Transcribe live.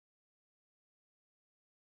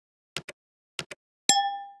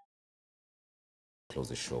close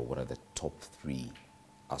the show, what are the top 3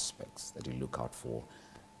 aspects that you look out for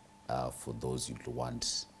those you'd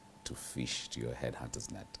want to fish to your headhunter's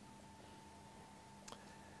net?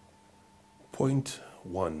 Point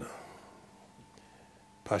 1,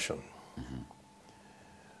 passion.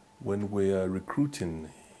 When we are recruiting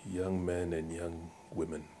young men and young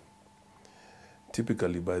women,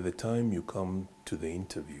 typically by the time you come to the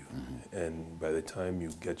interview and by the time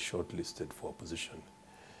you get shortlisted for a position,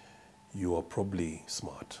 you are probably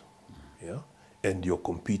smart, yeah? And you're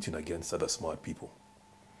competing against other smart people.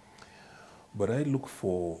 But I look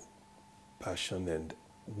for passion and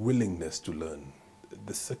willingness to learn.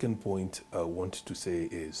 The second point I want to say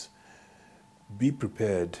is be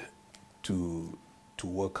prepared to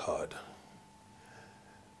work hard.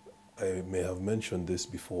 I may have mentioned this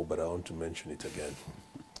before, but I want to mention it again.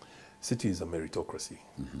 Citi is a meritocracy.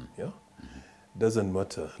 Yeah? Doesn't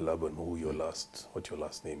matter, Laban, what your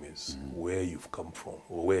last name is, where you've come from,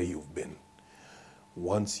 or where you've been.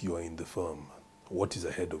 Once you are in the firm, what is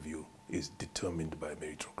ahead of you is determined by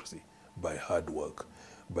meritocracy, by hard work,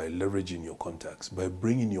 by leveraging your contacts, by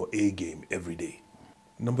bringing your A game every day.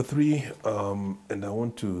 Number 3, and I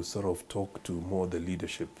want to sort of talk to more the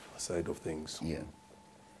leadership side of things. Yeah.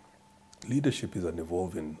 Leadership is an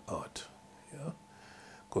evolving art, yeah?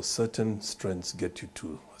 Because certain strengths get you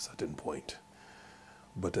to a certain point.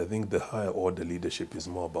 But I think the higher order leadership is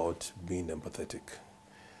more about being empathetic.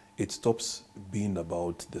 It stops being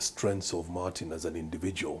about the strengths of Martin as an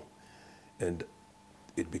individual, and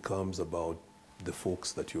it becomes about the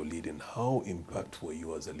folks that you're leading. How impactful are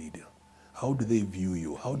you as a leader? How do they view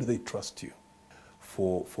you? How do they trust you?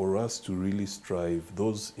 For us to really strive,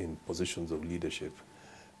 those in positions of leadership,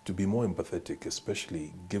 to be more empathetic,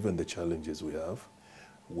 especially given the challenges we have,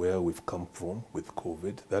 where we've come from with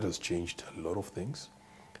COVID, that has changed a lot of things,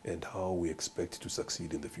 and how we expect to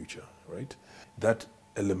succeed in the future, right? That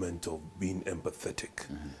element of being empathetic,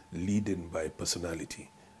 leading by personality,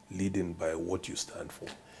 leading by what you stand for,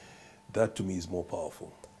 that to me is more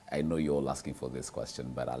powerful. I know you're all asking for this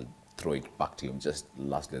question, but I'll throw it back to you. Just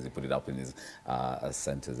lastly, as you put it up in his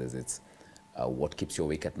sentences, it's what keeps you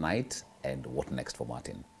awake at night and what next for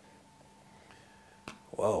Martin?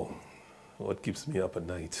 Wow, what keeps me up at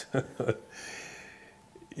night?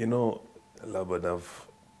 You know, Laban,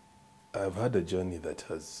 I've had a journey that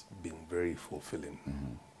has been very fulfilling,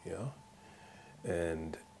 yeah?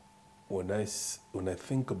 And when I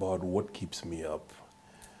think about what keeps me up,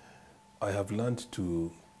 I have learned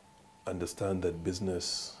to understand that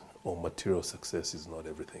business or material success is not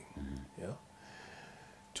everything, yeah?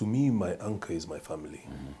 To me, my anchor is my family.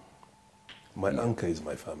 My anchor is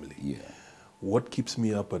my family. Yeah. What keeps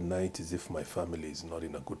me up at night is if my family is not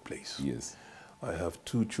in a good place. Yes. I have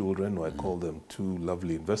 2 children, I call them 2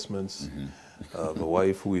 lovely investments. The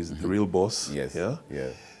wife who is the real boss. Yes. Yeah? Yeah.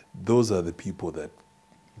 Those are the people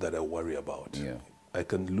that I worry about. Yeah. I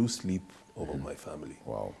can lose sleep over my family.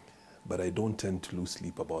 Wow. But I don't tend to lose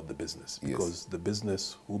sleep about the business, because the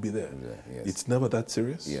business will be there. Yeah, yes. It's never that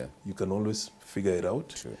serious. Yeah. You can always figure it out.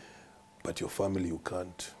 True. But your family, you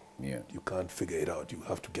can't figure it out. You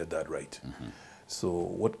have to get that right. So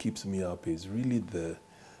what keeps me up is really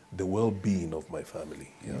the well-being of my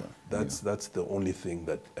family. Yeah. That's the only thing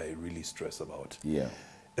that I really stress about. Yeah.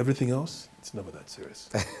 Everything else, it's never that serious.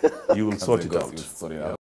 You will sort it out. Sort it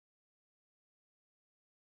out.